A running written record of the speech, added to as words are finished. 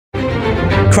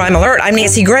Crime Alert, I'm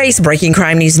Nancy Grace. Breaking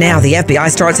crime news now. The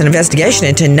FBI starts an investigation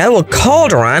into Noah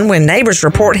Calderon when neighbors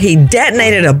report he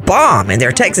detonated a bomb in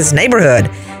their Texas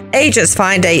neighborhood. Agents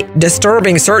find a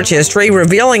disturbing search history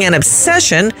revealing an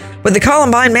obsession with the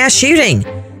Columbine mass shooting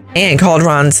and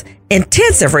Calderon's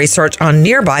intensive research on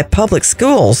nearby public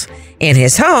schools. In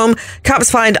his home, cops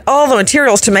find all the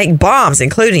materials to make bombs,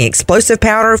 including explosive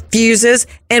powder, fuses,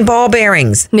 and ball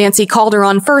bearings. Nancy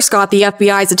Calderon first got the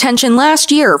FBI's attention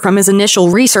last year from his initial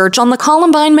research on the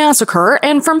Columbine massacre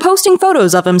and from posting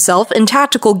photos of himself in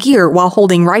tactical gear while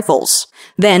holding rifles.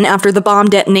 Then, after the bomb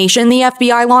detonation, the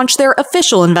FBI launched their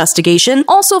official investigation,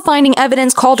 also finding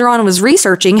evidence Calderon was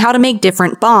researching how to make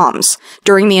different bombs.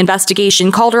 During the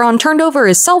investigation, Calderon turned over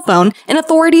his cell phone, and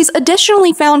authorities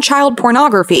additionally found child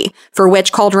pornography, for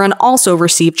which Calderon also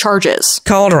received charges.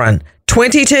 Calderon,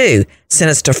 22,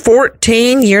 sentenced to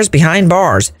 14 years behind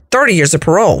bars, 30 years of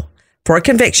parole, for a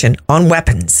conviction on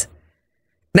weapons.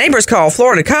 Neighbors call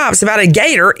Florida cops about a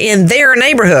gator in their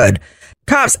neighborhood.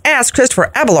 Cops ask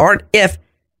Christopher Abelard if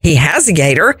he has a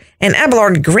gator, and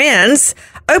Abelard grins,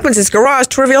 opens his garage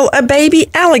to reveal a baby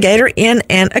alligator in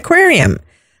an aquarium.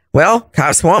 Well,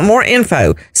 cops want more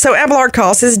info, so Abelard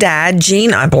calls his dad,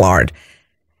 Gene Abelard,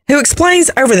 who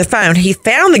explains over the phone he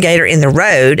found the gator in the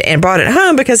road and brought it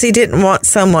home because he didn't want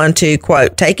someone to,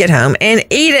 quote, take it home and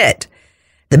eat it.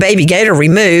 The baby gator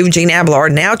removed, Gene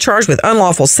Abelard now charged with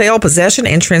unlawful sale, possession,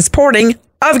 and transporting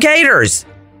of gators.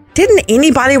 Didn't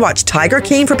anybody watch Tiger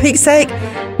King, for Pete's sake?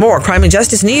 More crime and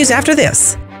justice news after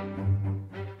this.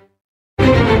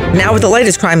 Now with the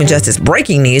latest crime and justice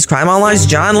breaking news, Crime Online's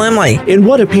John Limley. In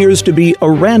what appears to be a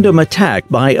random attack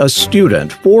by a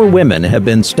student, 4 women have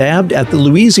been stabbed at the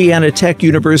Louisiana Tech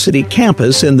University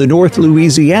campus in the North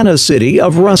Louisiana city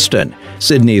of Ruston.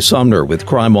 Sydney Sumner with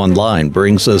Crime Online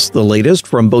brings us the latest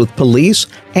from both police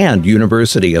and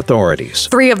university authorities.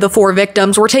 3 of the 4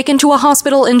 victims were taken to a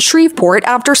hospital in Shreveport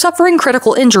after suffering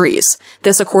critical injuries.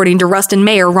 This according to Ruston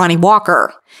Mayor Ronnie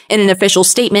Walker. In an official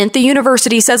statement, the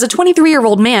university says a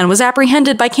 23-year-old man was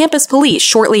apprehended by campus police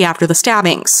shortly after the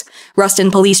stabbings. Ruston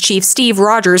Police Chief Steve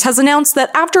Rogers has announced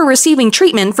that after receiving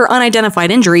treatment for unidentified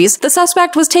injuries, the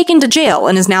suspect was taken to jail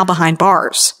and is now behind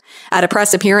bars. At a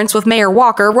press appearance with Mayor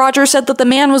Walker, Rogers said that the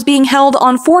man was being held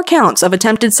on 4 counts of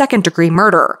attempted second-degree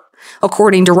murder.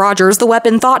 According to Rogers, the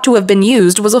weapon thought to have been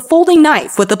used was a folding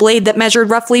knife with a blade that measured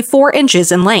roughly 4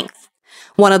 inches in length.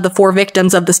 One of the 4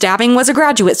 victims of the stabbing was a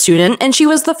graduate student, and she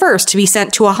was the first to be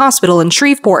sent to a hospital in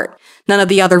Shreveport. None of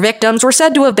the other victims were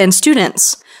said to have been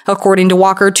students. According to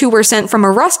Walker, 2 were sent from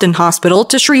a Ruston hospital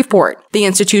to Shreveport. The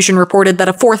institution reported that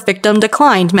a 4th victim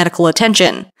declined medical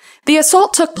attention. The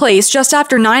assault took place just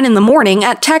after 9 in the morning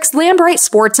at Tech's Lambright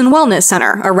Sports and Wellness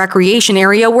Center, a recreation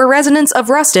area where residents of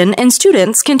Ruston and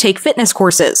students can take fitness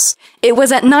courses. It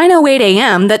was at 9:08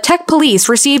 a.m. that Tech police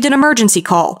received an emergency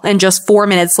call, and just 4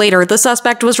 minutes later, the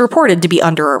suspect was reported to be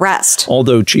under arrest.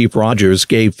 Although Chief Rogers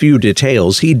gave few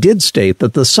details, he did state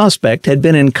that the suspect had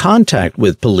been in contact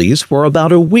with police for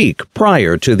about a week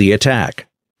prior to the attack.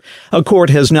 A court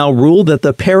has now ruled that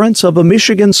the parents of a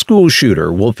Michigan school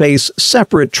shooter will face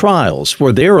separate trials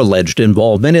for their alleged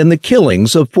involvement in the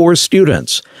killings of 4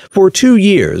 students. For 2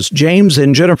 years, James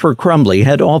and Jennifer Crumbley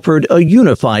had offered a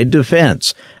unified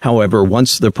defense. However,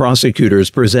 once the prosecutors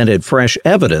presented fresh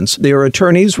evidence, their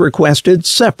attorneys requested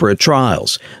separate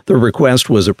trials. The request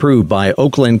was approved by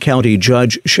Oakland County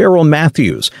Judge Cheryl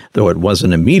Matthews, though it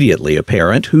wasn't immediately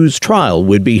apparent whose trial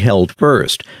would be held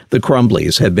first. The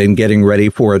Crumbleys had been getting ready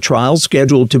for a trial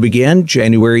scheduled to begin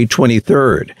January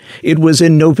 23rd. It was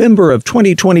in November of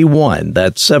 2021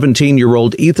 that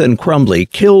 17-year-old Ethan Crumbley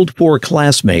killed 4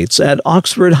 classmates at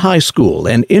Oxford High School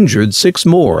and injured 6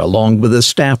 more along with a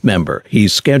staff member.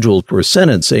 He's scheduled for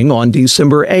sentencing on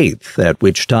December 8th, at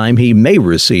which time he may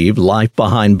receive life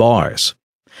behind bars.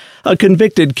 A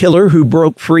convicted killer who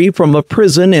broke free from a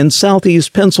prison in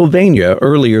southeast Pennsylvania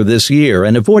earlier this year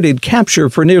and avoided capture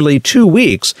for nearly 2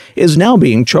 weeks is now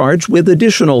being charged with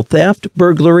additional theft,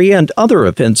 burglary, and other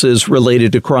offenses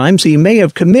related to crimes he may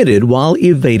have committed while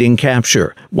evading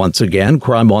capture. Once again,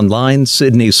 Crime Online,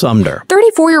 Sydney Sumner.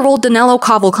 34-year-old Danilo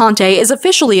Cavalcante is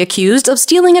officially accused of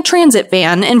stealing a transit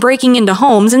van and breaking into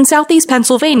homes in southeast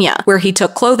Pennsylvania, where he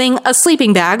took clothing, a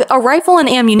sleeping bag, a rifle, and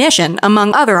ammunition,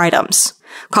 among other items.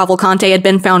 Cavalcante had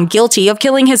been found guilty of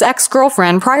killing his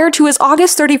ex-girlfriend prior to his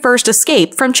August 31st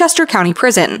escape from Chester County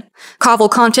Prison.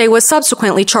 Cavalcante was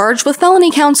subsequently charged with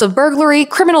felony counts of burglary,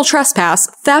 criminal trespass,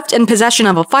 theft and possession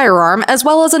of a firearm, as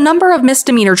well as a number of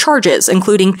misdemeanor charges,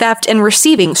 including theft and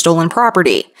receiving stolen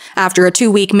property. After a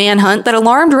 2-week manhunt that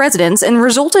alarmed residents and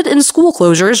resulted in school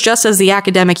closures just as the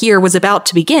academic year was about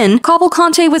to begin,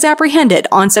 Cavalcante was apprehended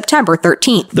on September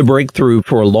 13th. The breakthrough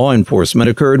for law enforcement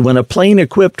occurred when a plane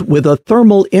equipped with a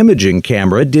thermal imaging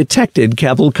camera detected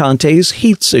Cavalcante's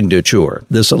heat signature.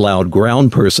 This allowed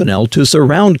ground personnel to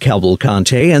surround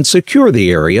Cavalcante and secure the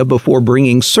area before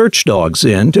bringing search dogs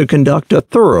in to conduct a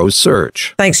thorough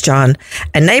search. Thanks, John.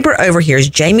 A neighbor overhears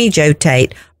Jamie Jo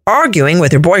Tate arguing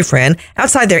with her boyfriend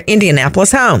outside their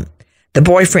Indianapolis home. The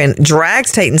boyfriend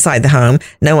drags Tate inside the home.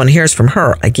 No one hears from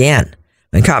her again.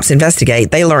 When cops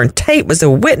investigate, they learn Tate was a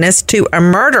witness to a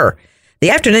murder. The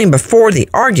afternoon before the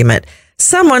argument,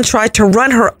 someone tried to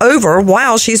run her over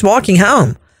while she's walking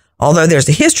home. Although there's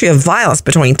a history of violence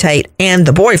between Tate and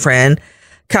the boyfriend,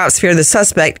 cops fear the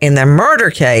suspect in the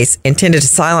murder case intended to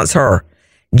silence her.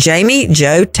 Jamie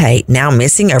Jo Tate, now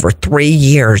missing over 3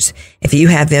 years. If you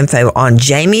have info on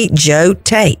Jamie Jo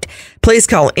Tate, please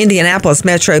call Indianapolis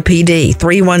Metro PD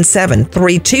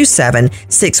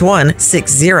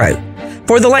 317-327-6160.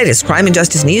 For the latest crime and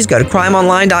justice news, go to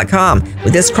crimeonline.com.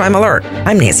 With this crime alert,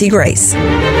 I'm Nancy Grace.